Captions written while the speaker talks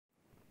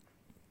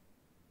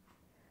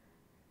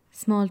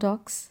Small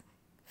talks.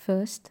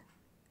 First,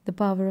 the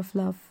power of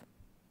love.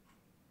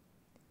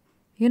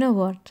 You know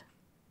what?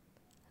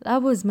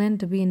 Love was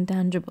meant to be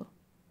intangible.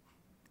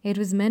 It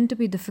was meant to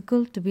be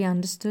difficult, to be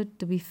understood,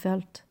 to be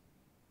felt.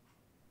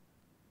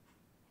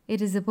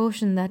 It is a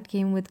potion that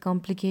came with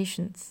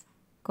complications,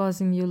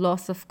 causing you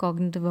loss of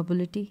cognitive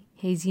ability,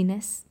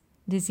 haziness,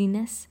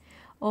 dizziness,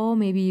 or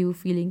maybe you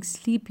feeling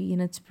sleepy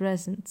in its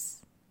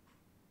presence.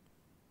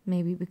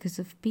 Maybe because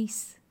of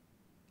peace.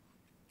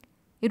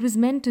 It was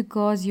meant to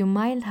cause you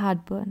mild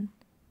heartburn.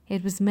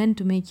 It was meant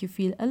to make you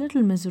feel a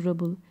little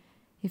miserable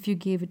if you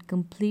gave it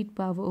complete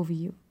power over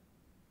you.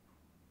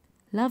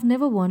 Love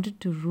never wanted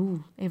to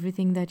rule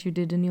everything that you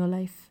did in your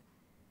life.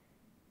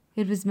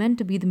 It was meant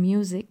to be the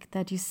music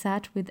that you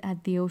sat with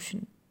at the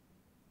ocean,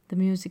 the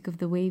music of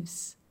the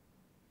waves.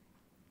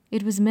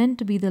 It was meant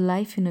to be the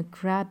life in a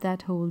crab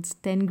that holds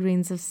 10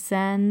 grains of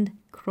sand,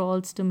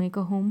 crawls to make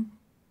a home.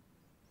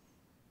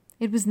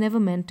 It was never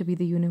meant to be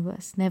the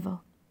universe, never.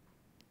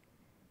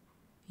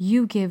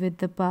 You gave it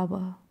the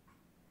power.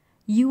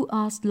 You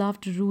asked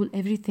love to rule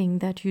everything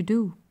that you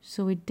do,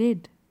 so it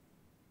did.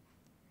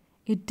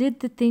 It did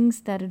the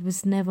things that it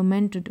was never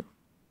meant to do.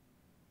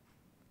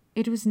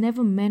 It was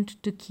never meant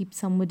to keep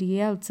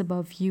somebody else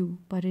above you,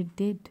 but it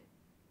did.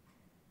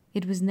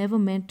 It was never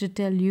meant to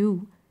tell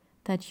you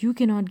that you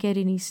cannot get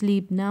any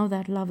sleep now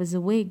that love is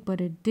awake,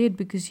 but it did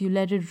because you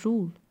let it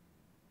rule.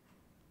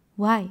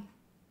 Why?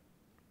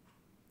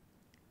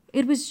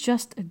 It was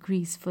just a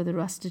grease for the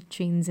rusted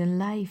chains in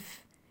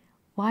life.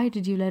 Why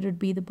did you let it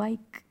be the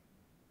bike?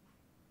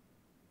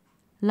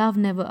 Love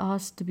never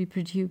asked to be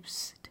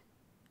produced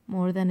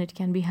more than it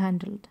can be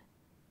handled.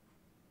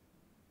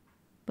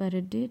 But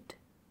it did,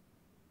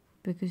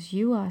 because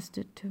you asked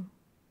it to.